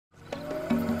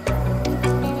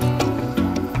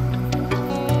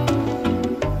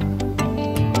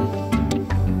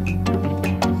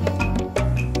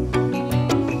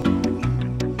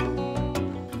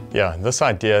Yeah, this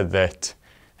idea that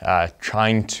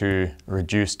trying to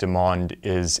reduce demand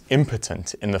is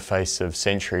impotent in the face of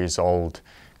centuries-old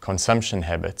consumption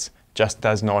habits just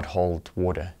does not hold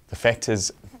water. The fact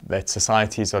is that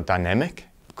societies are dynamic.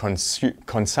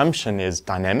 Consumption is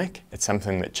dynamic. It's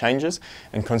something that changes,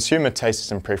 and consumer tastes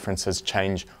and preferences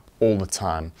change all the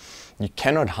time. You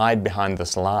cannot hide behind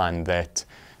this line that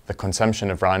the consumption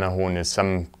of rhino horn is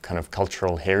some kind of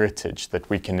cultural heritage that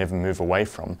we can never move away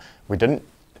from. We didn't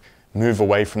move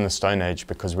away from the Stone Age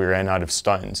because we ran out of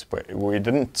stones. We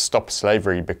didn't stop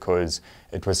slavery because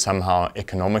it was somehow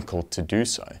economical to do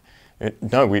so.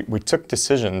 No, we took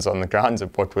decisions on the grounds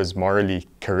of what was morally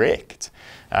correct.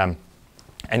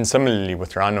 And similarly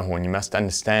with rhino horn, you must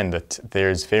understand that there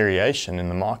is variation in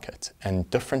the market, and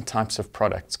different types of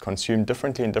products consumed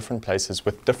differently in different places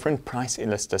with different price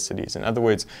elasticities. In other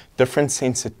words, different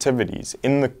sensitivities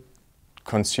in the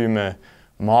consumer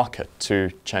market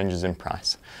to changes in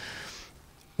price.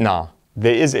 Now,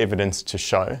 there is evidence to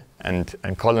show, and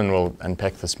Colin will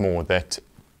unpack this more, that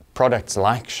products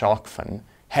like shark fin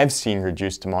have seen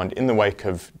reduced demand in the wake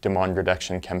of demand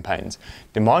reduction campaigns.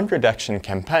 Demand reduction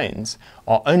campaigns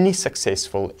are only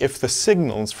successful if the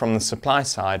signals from the supply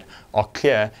side are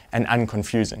clear and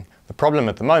unconfusing. The problem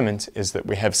at the moment is that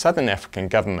we have Southern African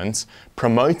governments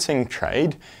promoting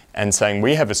trade and saying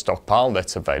we have a stockpile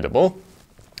that's available,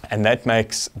 and that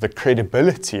makes the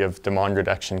credibility of demand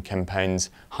reduction campaigns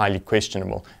highly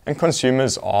questionable, and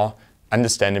consumers are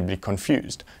understandably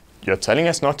confused. You're telling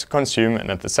us not to consume, and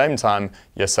at the same time,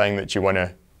 you're saying that you want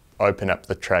to open up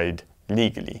the trade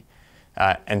legally.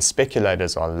 And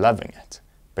speculators are loving it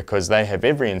because they have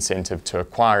every incentive to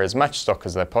acquire as much stock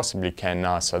as they possibly can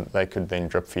now so that they could then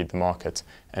drip feed the market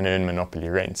and earn monopoly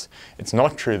rents. It's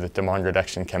not true that demand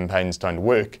reduction campaigns don't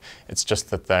work. It's just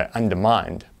that they're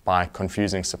undermined by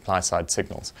confusing supply side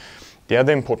signals. The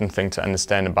other important thing to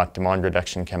understand about demand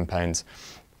reduction campaigns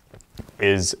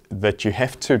is that you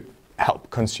have to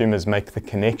help consumers make the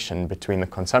connection between the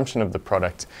consumption of the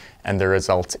product and the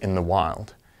results in the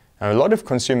wild. Now, a lot of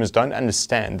consumers don't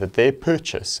understand that their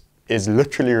purchase is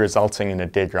literally resulting in a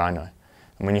dead rhino.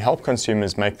 And when you help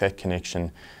consumers make that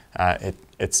connection,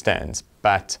 it stands.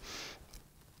 But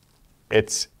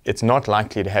it's not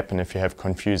likely to happen if you have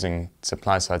confusing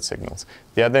supply side signals.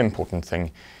 The other important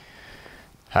thing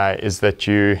is that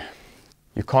you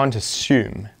can't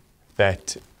assume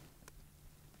that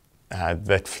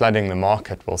that flooding the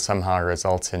market will somehow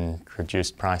result in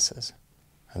reduced prices.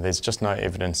 And there's just no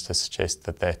evidence to suggest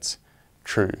that that's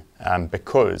true,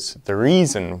 because the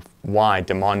reason why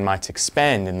demand might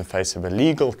expand in the face of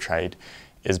illegal trade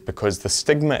is because the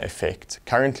stigma effect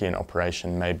currently in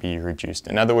operation may be reduced.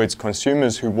 In other words,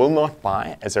 consumers who will not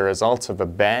buy as a result of a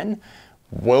ban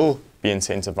will be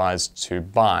incentivized to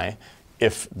buy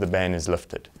if the ban is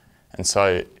lifted. And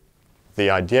so the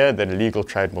idea that illegal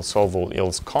trade will solve all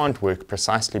ills can't work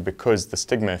precisely because the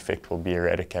stigma effect will be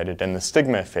eradicated, and the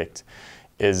stigma effect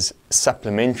is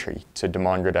supplementary to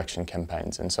demand reduction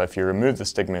campaigns. And so if you remove the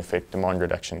stigma effect, demand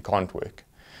reduction can't work.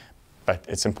 But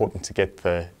it's important to get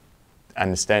the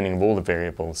understanding of all the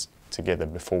variables together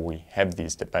before we have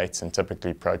these debates, and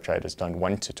typically pro-traders don't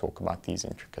want to talk about these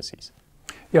intricacies.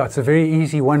 Yeah, it's a very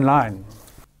easy one line.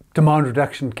 Demand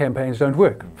reduction campaigns don't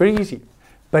work. Very easy.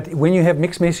 But when you have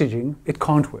mixed messaging, it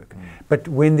can't work. But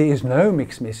when there is no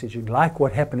mixed messaging, like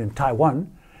what happened in Taiwan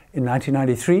in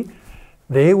 1993,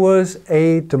 there was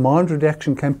a demand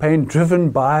reduction campaign driven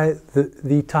by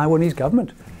the Taiwanese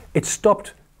government. It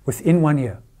stopped within 1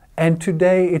 year. And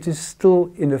today it is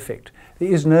still in effect.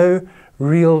 There is no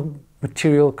real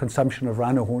material consumption of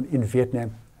rhino horn in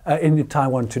Vietnam, in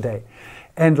Taiwan today.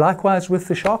 And likewise with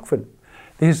the shark fin.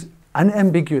 There's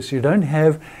unambiguous, you don't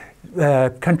have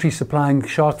countries supplying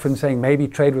shark fin saying maybe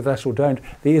trade with us or don't.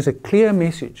 There is a clear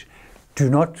message: do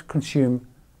not consume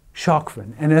shark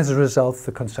fin, and as a result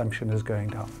the consumption is going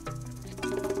down.